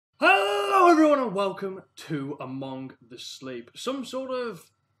and welcome to Among the Sleep. Some sort of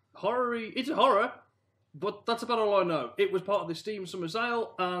horror-y... It's a horror, but that's about all I know. It was part of the Steam Summer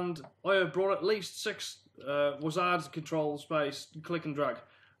Sale, and I have brought at least 6 Wizards, control, space, click and drag.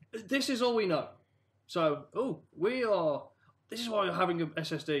 This is all we know. So, this is why having an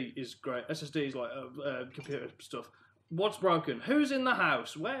SSD is great. SSD is like computer stuff. What's broken? Who's in the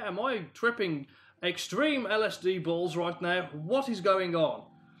house? Where am I tripping extreme LSD balls right now? What is going on?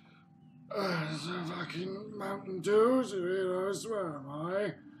 It's a fucking Mountain Dew, where am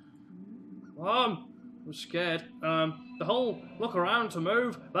I? I'm scared. The whole look around to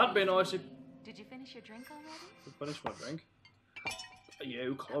move, that'd be nice if... Did you finish your drink already? I finished my drink.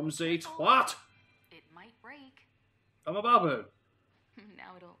 You clumsy twat! It might break. I'm a babu.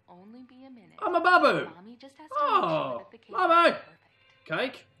 Now it'll only be a minute. I'm a babu! Mommy just has to make sure that the cake Mommy! is perfect.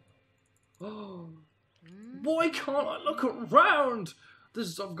 Cake? Oh. Why can't I look around?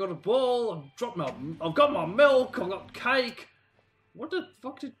 I've got a ball, I've got my milk, I've got cake. What the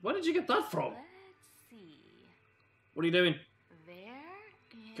fuck where did you get that from? Let's see. What are you doing? There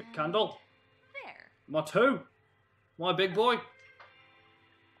and Candle? there. My two? My big boy?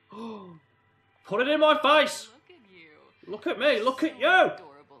 Put it in my face! Look at you. Look at me, look at you!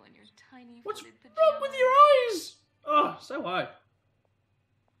 Adorable in your tiny What's footed wrong with pajamas. your eyes? Oh, so high.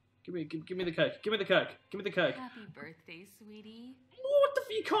 Give me the cake, give me the cake, give me the cake. Happy birthday, sweetie. What the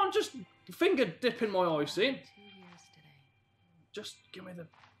you can't just finger dip in my eyes in. 2 years today. Just give me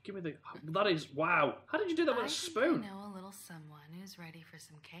the, that is, wow. How did you do that with a spoon? I know a little someone who's ready for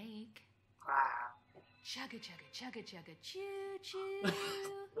some cake. Ah. Chugga chugga chugga chugga choo choo.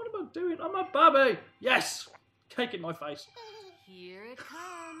 What am I doing? I'm a baby. Yes. Cake in my face. Here it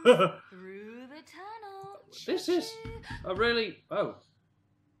comes through the tunnel. This is a really, oh.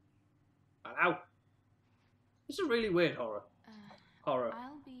 Ow. This is a really weird horror. Horror.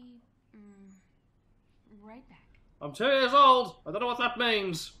 I'll be right back. I'm 2 years old. I don't know what that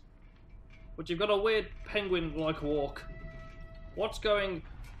means. But you've got a weird penguin-like walk. What's going...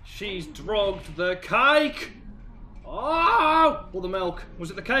 She's drugged the cake! Oh! Or the milk.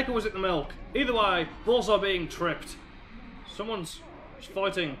 Was it the cake or was it the milk? Either way, balls are being tripped. Someone's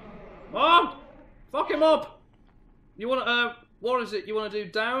fighting. Mom! Fuck him up! You want what is it? You want to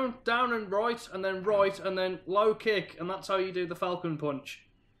do down and right, and then low kick, and that's how you do the Falcon Punch.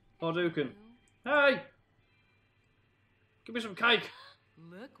 Hadouken. Hey! Give me some cake.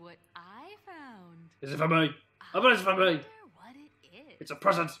 Look what I found. Is it for me? I bet it's for me. I wonder what it is. It's a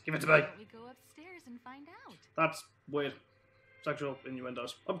present. Give it to me. Why don't we go upstairs and find out? That's weird. Sexual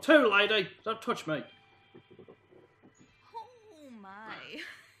innuendos. I'm 2, lady. Don't touch me. Oh my!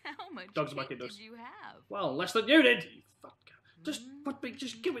 How much Dogs cake back indoors. did you have? Well, less than you did. You fuck. Just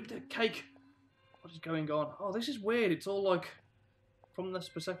give me the cake. What is going on? Oh, this is weird. It's all like from this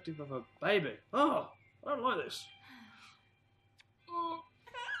perspective of a baby. Oh, I don't like this. Oh,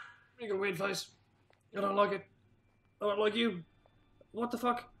 you got a weird face. I don't like it. I don't like you. What the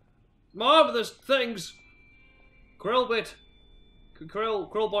fuck? Marvelous things. Krillbit.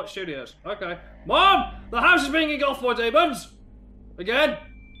 Krillbot Studios. Okay. Mom! The house is being engulfed by demons! Again?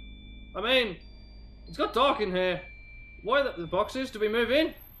 I mean, it's got dark in here. Why the boxes? Do we move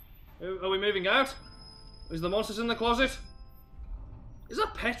in? Are we moving out? Is the monsters in the closet? Is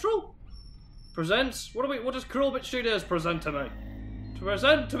that petrol? Presents? What does Krillbit Studios present to me? To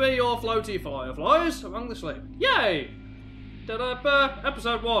present to me your floaty fireflies among the sleep. Yay! Da-da-ba.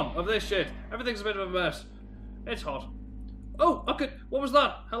 Episode 1 of this shit. Everything's a bit of a mess. It's hot. Oh, I could... What was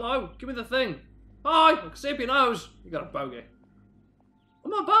that? Hello? Give me the thing. Hi! I can see up your nose. You got a bogey.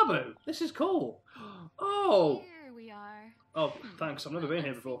 I'm a babu. This is cool. Oh! Here we are. Oh, thanks. I've never been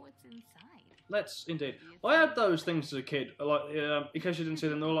here before. Let's see what's inside. Let's, indeed. I had those things as a kid. Like, in case you didn't see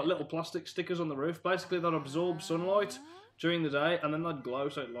them, they were like little plastic stickers on the roof. Basically, they'd absorb sunlight during the day, and then they'd glow,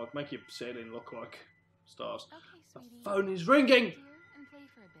 so it'd like make your ceiling look like stars. Okay, The sweetie. phone is ringing! Here and play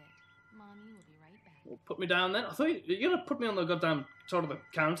for a bit. Mommy will be right back. Well, put me down then. I thought you were gonna put me on the goddamn side of the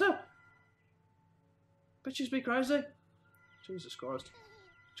counter. Bitches be crazy. Jesus Christ.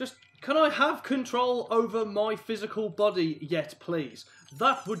 Just, can I have control over my physical body yet, please?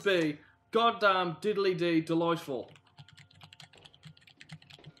 That would be goddamn diddly-dee delightful.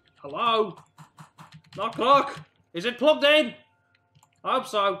 Hello? Knock knock. Is it plugged in? I hope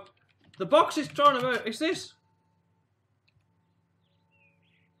so. The box is trying to move. Is this?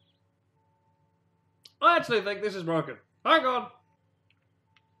 I actually think this is broken. Hang on.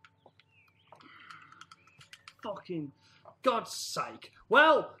 Fucking God's sake.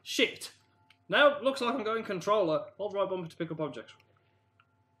 Well, shit. Now it looks like I'm going controller. Hold right bumper to pick up objects.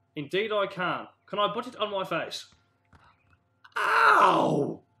 Indeed I can. Can I put it on my face?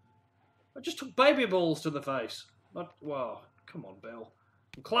 Ow! I just took baby balls to the face. Not, well, come on, Bill.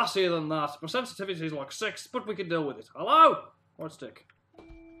 I'm classier than that. My sensitivity is like 6, but we can deal with it. Hello? Right stick.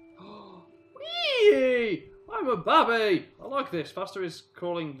 Whee! I'm a babby! I like this. Faster is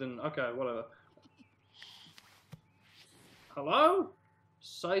crawling than... Okay, whatever. Hello?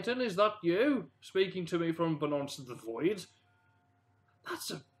 Satan, is that you? Speaking to me from beyond the void?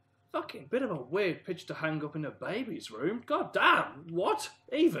 That's a fucking bit of a weird pitch to hang up in a baby's room. God damn, what?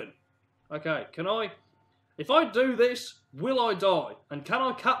 Even? Okay, can I... If I do this, will I die? And can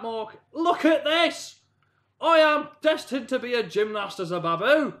I catmark? Look at this! I am destined to be a gymnast as a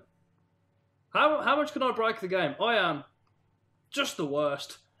babu. How much can I break the game? I am just the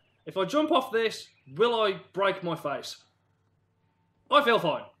worst. If I jump off this, will I break my face? I feel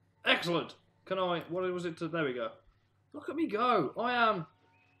fine. Excellent. Can I... What was it? There we go. Look at me go. I am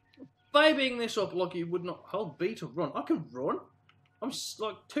babying this up like you would not... Hold B to run. I can run. I'm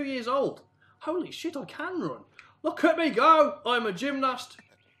like 2 years old. Holy shit, I can run. Look at me go. I'm a gymnast.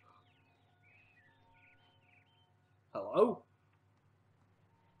 Hello?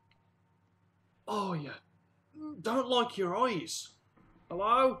 Oh, yeah. Don't like your eyes.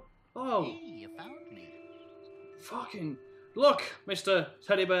 Hello? Oh. Hey, you found me. Fucking... Look, Mr.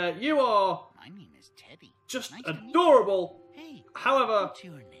 Teddy Bear, you are... My name is Teddy. Just Nice to meet you. adorable. Hey, However, what's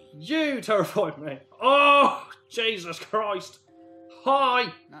your name? you terrified me. Oh, Jesus Christ.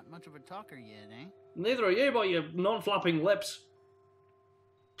 Hi. Not much of a talker yet, eh? Neither are you by your non-flapping lips.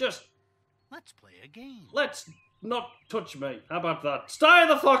 Just, Let's play a game. let's not touch me. How about that? Stay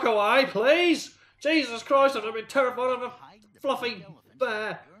the fuck away, please. Jesus Christ, I've been terrified of a Hide the fluffy pink elephant.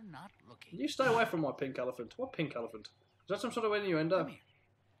 bear. You're not looking. You stay away from my pink elephant. What pink elephant? Is that some sort of innuendo? Come here.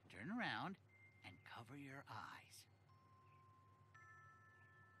 Turn around and cover your eyes.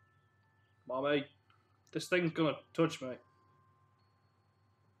 Mommy, this thing's gonna touch me.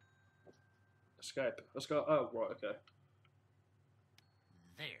 Escape. Let's go. Oh, right, okay.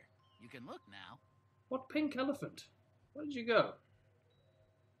 There. You can look now. What pink elephant? Where did you go?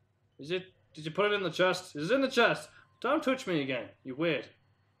 Is it... Did you put it in the chest? Is it in the chest? Don't touch me again, you weird.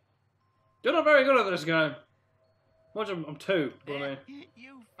 You're not very good at this game. Much I'm 2, but I mean...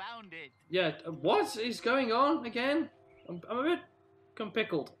 You found it. Yeah, what is going on again? I'm a bit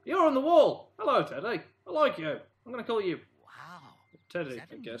pickled. You're on the wall. Hello, Teddy. I like you. I'm gonna call you Wow. Teddy, Is that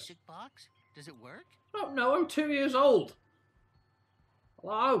I a guess. music box? Does it work? No, I'm 2 years old.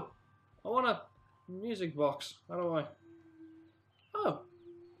 Hello? I want a music box. How do I... Oh.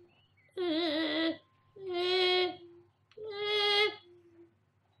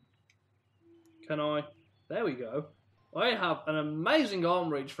 Can I... There we go. I have an amazing arm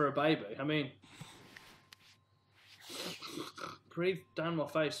reach for a baby. I mean... Breathe down my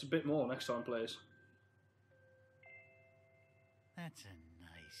face a bit more next time, please. That's a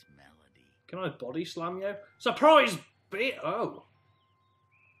nice melody. Can I body slam you? Surprise, bit. Oh.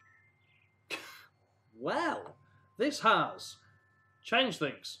 Well, this has changed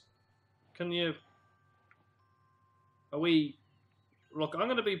things. Can you... Are we... Look, I'm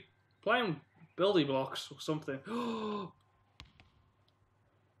going to be playing building blocks or something.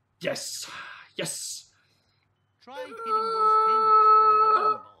 Yes! Yes! Try hitting those pins with a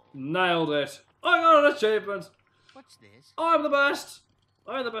bowling ball. Nailed it. I got an achievement. What's this? I'm the best.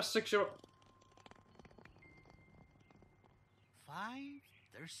 I'm the best 6-year-old. 5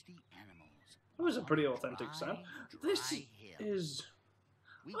 thirsty animals. That was a pretty on authentic dry, sound. dry This hill. is...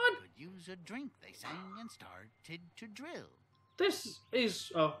 We What? could use a drink, they sang, and started to drill. This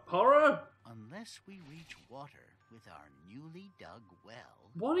is a horror. Unless we reach water with our newly dug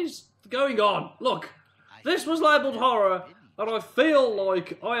well. What is going on? Look, I this was think labelled that's horror, Billy. and I feel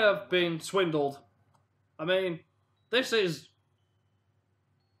like I have been swindled. I mean, this is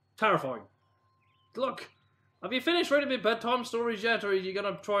terrifying. Look, have you finished reading me bedtime stories yet, or are you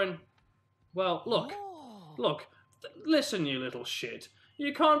going to try and... Well, look, Oh. look, listen, you little shit.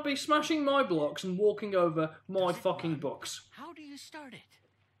 You can't be smashing my blocks and walking over my Does it fucking run? books. How do you start it?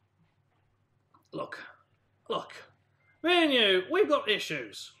 Look, me and you, we've got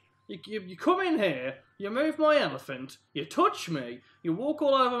issues. You come in here, you move my elephant, you touch me, you walk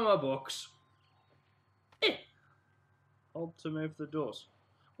all over my books. Hold to move the doors.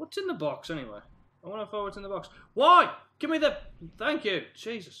 What's in the box anyway? I want to know what's in the box. Why? Give me the... Thank you.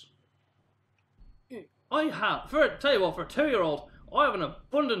 Jesus. I have... Tell you what, for a 2-year-old, I have an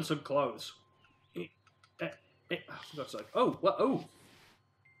abundance of clothes. For God's sake. Oh, well, oh.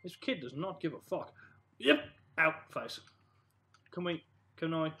 This kid does not give a fuck. Yep. Out, face. Can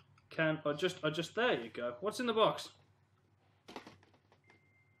I just, there you go. What's in the box?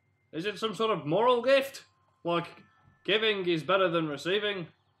 Is it some sort of moral gift? Like, giving is better than receiving?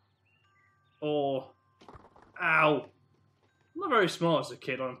 Or, ow. I'm not very smart as a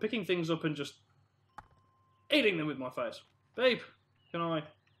kid. I'm picking things up and just eating them with my face. Beep. Can I?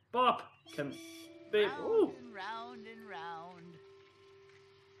 Bop. Can beep. Ooh. And round and round.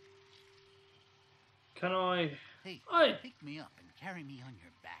 Can I? Hey, Hey. pick me up and carry me on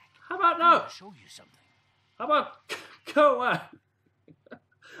your back. How about I'm no? gonna show you something. How about go away?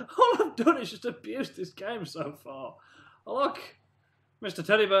 All I've done is just abuse this game so far. Oh, look, Mr.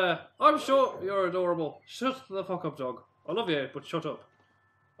 Teddy Bear, I'm sure you're adorable. Shut the fuck up, dog. I love you, but shut up.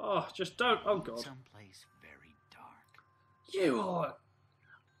 Oh, just don't. Oh, God. Someplace very dark. You are.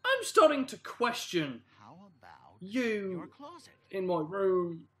 I'm starting to question How about you your closet? in my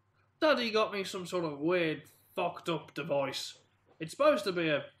room. Daddy got me some sort of weird, fucked up device. It's supposed to be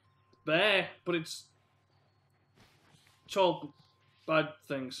a bear, but it's child bad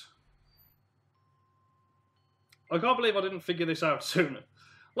things. I can't believe I didn't figure this out sooner.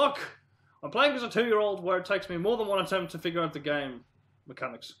 Look, I'm playing as a 2-year-old where it takes me more than one attempt to figure out the game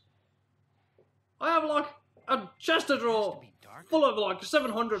mechanics. I have like a chest of drawer Be dark. full of like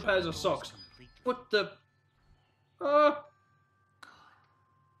 700 pairs of socks, Completely. but the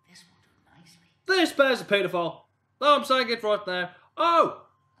This will do nicely. this bear's a paedophile. No, I'm saying it right now. Oh,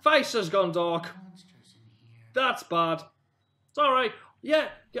 face has gone dark. Monsters in here. That's bad. Sorry. Yeah.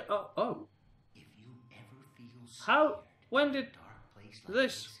 Oh. If you ever feel How? scared When in a did dark place like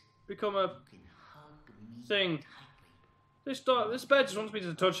this become a you can hug me thing? tightly. This bear just wants me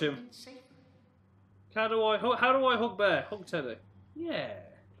to touch him. And safely. How do I hug bear? Hug Teddy. Yeah.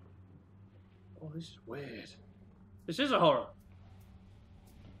 Oh, this is weird. This is a horror.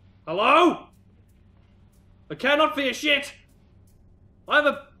 Hello? I care not for your shit. I'm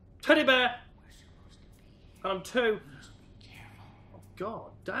a teddy bear, We're supposed to be here. and I'm 2. Just be careful. Oh,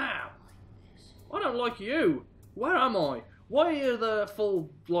 God damn. Like this. I don't like you. Where am I? Why are there full,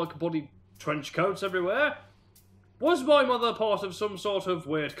 like, body trench coats everywhere? Was my mother part of some sort of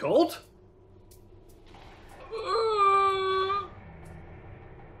weird cult?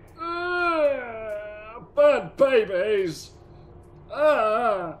 Bad babies!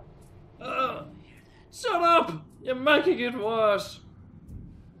 Shut up! You're making it worse!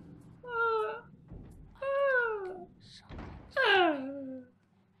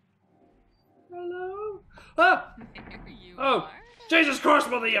 Hello? Ah! There you Oh! are. Jesus Christ,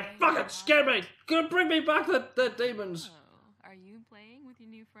 mother, you fucking scared me! Gonna bring me back the demons! Oh, are you playing with your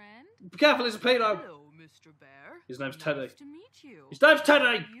new friend? Be careful, he's a pedo! Hello, Mr. Bear. His name's Teddy. Nice to meet you. His name's How are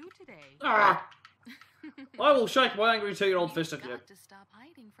Teddy! you today? Ah! I will shake my angry 2-year-old fist at you. Got to stop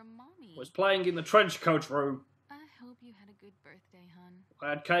hiding from mommy. Was playing in the trench coat room. I hope you had a good birthday, hun. I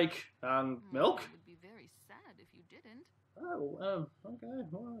had cake and milk. I would be very sad if you didn't. Oh, okay.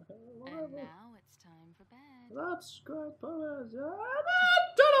 Well, And whatever. now it's time for bed. That's great, but I don't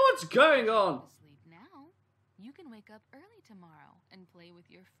know what's going on. To sleep now. You can wake up early tomorrow and play with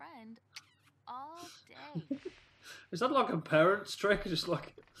your friend all day. Is that like a parent's trick? Just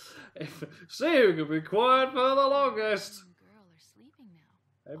like, see who can be quiet for the longest. Boy and girl are sleeping now.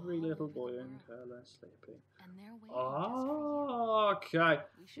 Every all little over boy the and world. girl are sleeping. And they're waiting Oh, okay. just for you.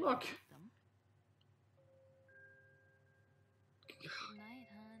 We should Look. wake them. Good night,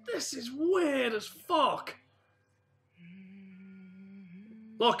 hun. This is weird as fuck.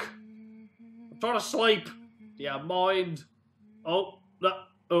 Look, I'm trying to sleep. Do you mind? Oh, no.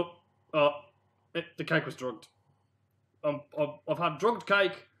 The cake was drugged. I've had drugged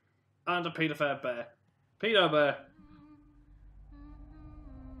cake and a pedophile bear. Pedo bear.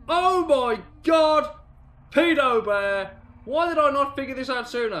 Oh my god! Pedo bear! Why did I not figure this out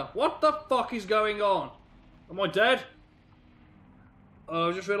sooner? What the fuck is going on? Am I dead?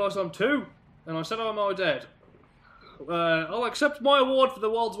 I just realised I'm 2, and I said I'm dead. I'll accept my award for the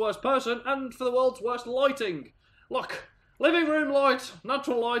world's worst person and for the world's worst lighting. Look, living room light,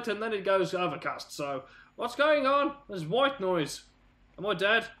 natural light, and then it goes overcast. So, what's going on? There's white noise. Am I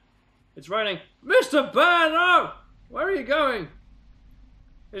dead? It's raining. Mr. Bear, no! Where are you going?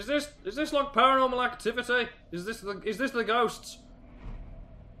 Is this like paranormal activity? Is this the ghosts?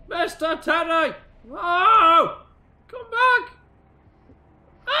 Mr. Teddy! Oh! Come back!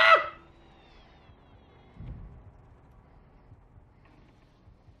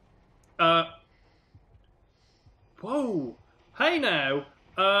 Ah! Whoa. Hey now.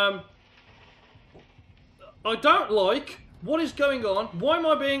 I don't like what is going on. Why am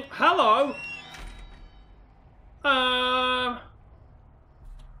I being... Hello?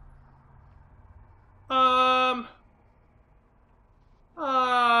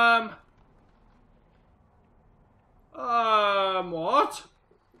 What?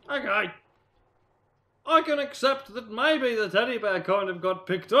 Okay. I can accept that maybe the teddy bear kind of got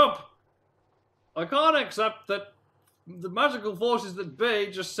picked up. I can't accept that the magical forces that be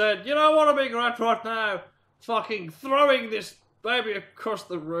just said, you know what a big rat right now? Fucking throwing this baby across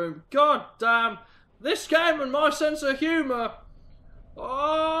the room. God damn. This game and my sense of humour.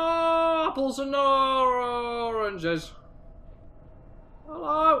 Oh, apples and oranges.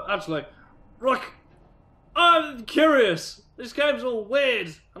 Hello? Actually, look, I'm curious. This game's all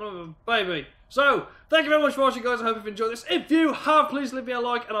weird, and I'm a baby. So, thank you very much for watching, guys. I hope you've enjoyed this. If you have, please leave me a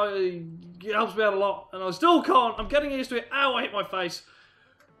like, and it helps me out a lot. And I still can't. I'm getting used to it. Ow, I hit my face.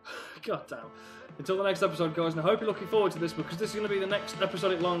 God damn. Until the next episode, guys, and I hope you're looking forward to this, because this is going to be the next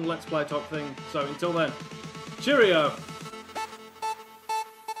episodic long Let's Play type thing. So, until then, cheerio.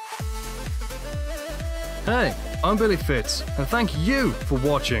 Hey, I'm BillyFitz, and thank you for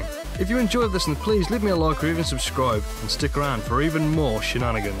watching. If you enjoyed this, then please leave me a like or even subscribe, and stick around for even more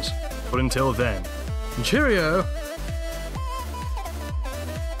shenanigans. But until then, cheerio!